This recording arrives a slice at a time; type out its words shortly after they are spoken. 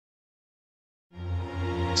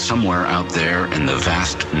Somewhere out there in the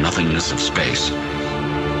vast nothingness of space,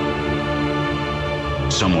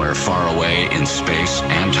 somewhere far away in space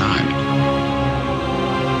and time.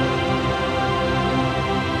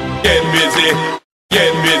 Get busy,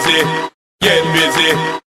 get busy, get busy,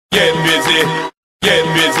 get busy, get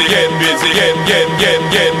busy, get busy,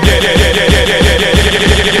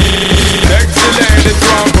 Sexy ladies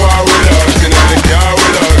want war with us, inna the car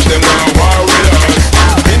with us, them want war with us.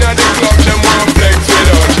 Inna the club, them want flex with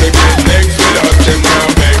us, they get next with us, them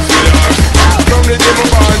want vex with us. From the gym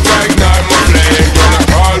of on like night my flame, gonna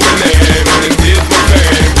call my name and it is my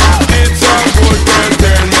fame. It's all good, girl,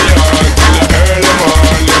 turn me on till I early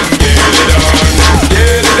morn. Let's get it on, let's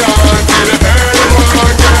get it on till I early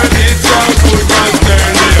morn. Girl, it's all good, just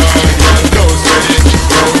turn me on. Just don't sweat it,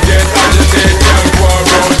 don't get agitated, just walk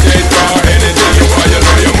rotate for anything you want, you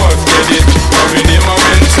know you must get it. Coming in my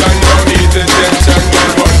mention, no need attention,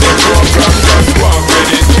 girl, but the program just walk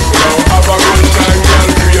with it. Now have a good time, girl,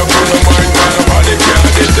 free up on the mind, man, nobody care,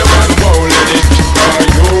 this the man won't let it. Are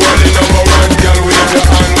you only number one, girl, wave your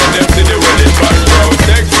hand when them see the wedding band, yo.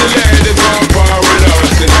 Sexy ladies want war with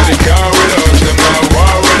us, inna the car with us, them want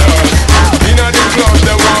war with us. Inna the club,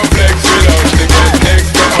 them want flex with us, they get next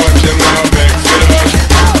to us, them want vex with us.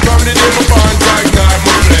 From the day my bond like night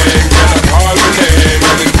my flame, girl, I call my name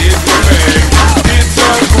and it is my fame. It's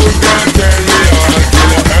all good, girl, turn me on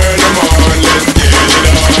till I early morn. Let's get it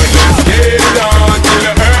on, let's get it on till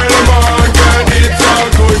I early morn. Girl, it's all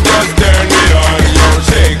good, just turn me on. Yo,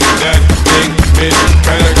 shake that thing, bitch,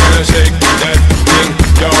 kinda shake that thing.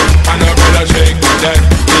 Yo, Annabella, shake that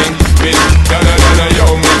thing, bitch. Donna, yo,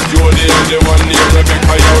 Miss Jody and the one named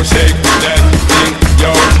Rebecca, yo, shake that thing.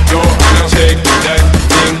 Yo, Anna, shake that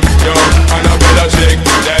thing. Yo, Annabella, shake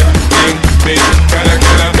that thing, bitch. Kinda,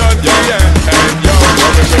 yeah, hey, yo,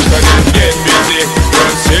 come and get busy.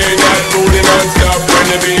 Just shake that booty non-stop when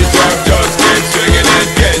the beat drop. Just keep swinging it,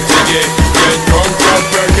 get jiggy. Get drunk, up,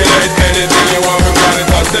 percolate anything you want. We got it,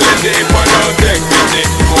 oscillate it, if I don't take pity.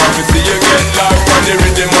 Want to see you get live on the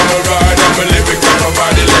rhythm of my ride. And my lyrics up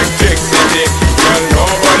about electricity. Girl,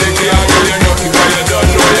 nobody can do you nothing, cause you don't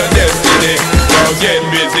know your destiny. Now get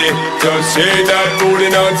busy, just shake that booty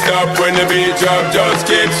non-stop when the beat drop. Just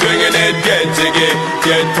keep swinging it, get jiggy.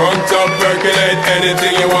 Get drunk, up, percolate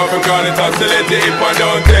anything you want. We call it oscillate it, if I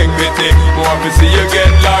don't take pity. Want to see you get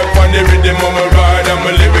live on the rhythm of my ride. And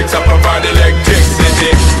my lyrics up about electricity.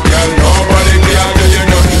 Girl, nobody can do you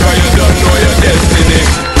nothing, cause you don't know your destiny.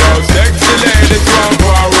 Now sexy ladies want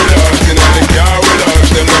war with us, inna the car with us,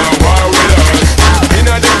 them want war with us.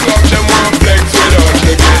 Inna the club, them want flex with us,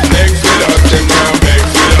 they get next with us, them want vex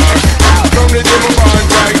with us. From the day my bond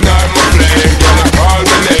like night my flame, girl, I call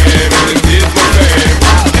my name and it is my fame.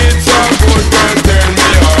 It's all good, girl, turn me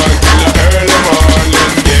on till I early morn.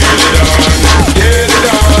 Let's get it on, let's get it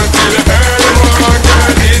on till I early morn.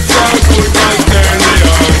 Girl, it's all good, just turn me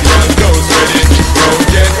on. Just don't sweat it, don't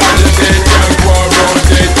get agitated, just walk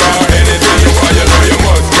rotate for anything you want, you know you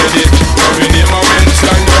must get it. Coming in my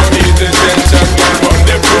mention, no need attention, girl, but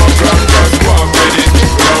the program just walk with it.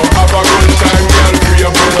 Now have a good time, girl, free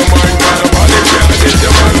up on the mind, man, nobody care, this the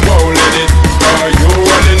man won't let it. Are you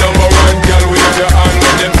only number one, girl, wave your hand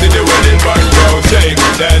when them see the wedding band, yo. Shake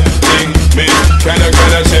that thing, miss, kinda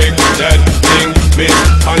shake that thing, miss.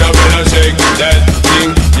 Annabella, shake that thing,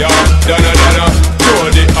 yo. Donna,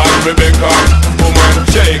 Jody and Rebecca, woman,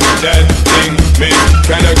 shake that thing, miss.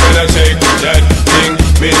 Kinda shake that thing,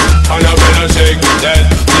 miss. Annabella, shake that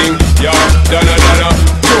thing, yo. Donna,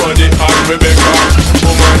 Jody and Rebecca,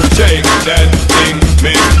 woman, shake that thing,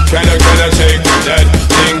 miss. Kinda shake that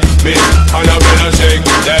thing, miss. Annabella, shake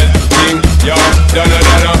that thing, yo. Donna,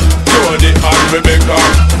 Jody and Rebecca,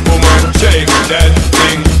 woman, shake that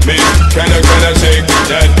thing, miss. Kinda shake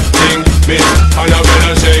that thing, miss.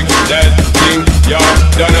 Annabella, shake that thing, yo.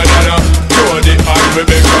 Donna, Jody and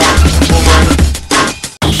Rebecca, woman.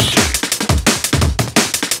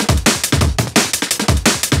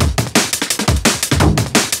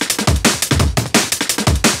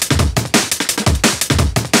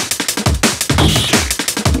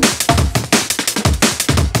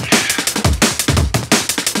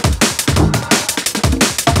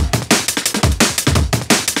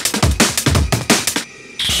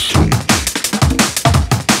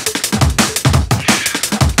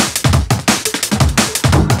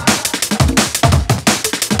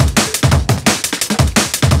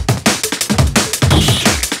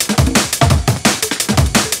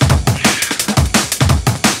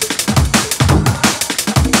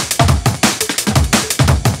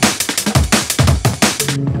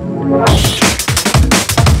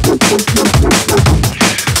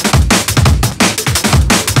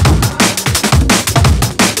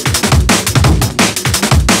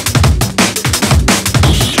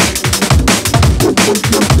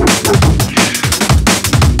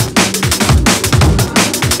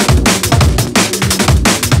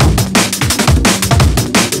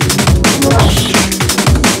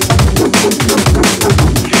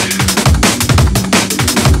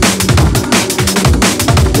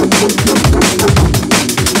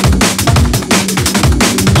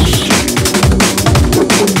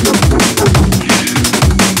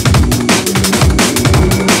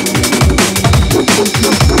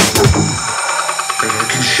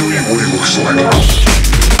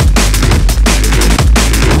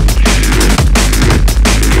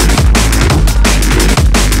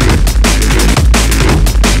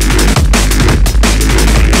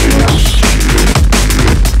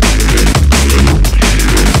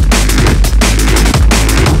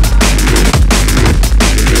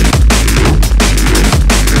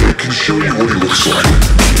 show you what he looks like.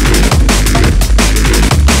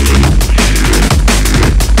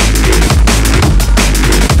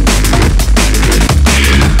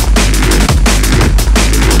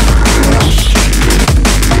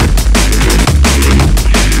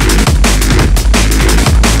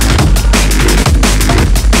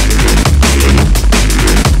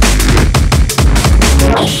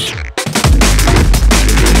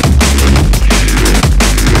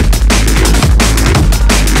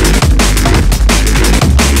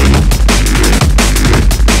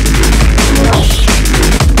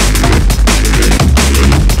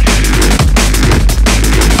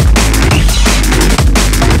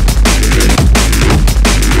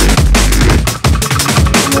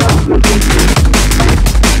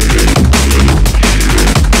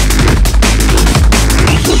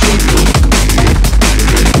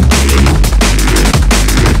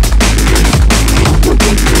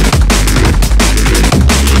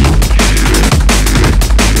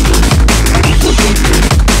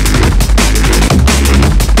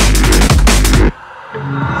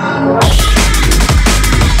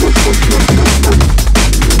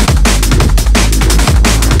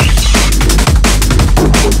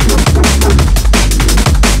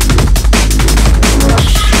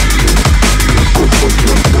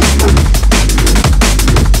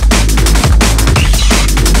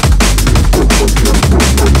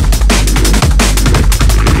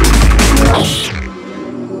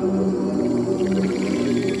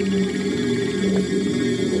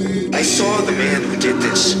 I saw the man who did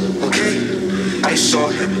this, okay? I saw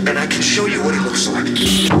him, and I can show you what he looks like.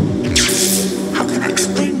 How can I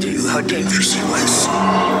explain to you how dangerous he was?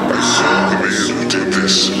 I saw the man who did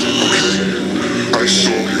this, okay? I saw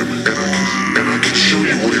him, and I can show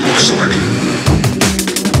you what he looks like.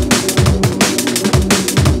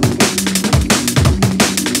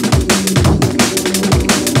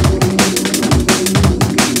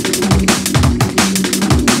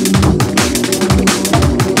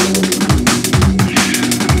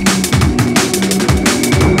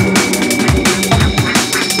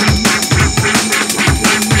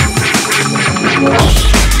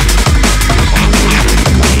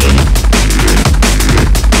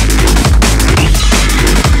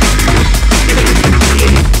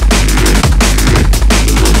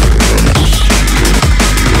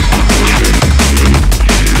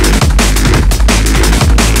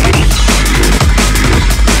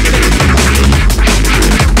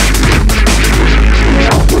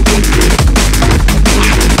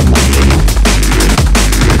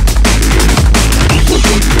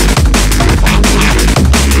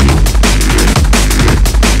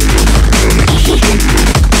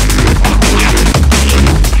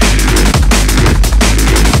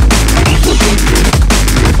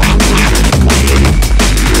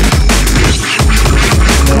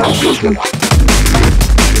 What?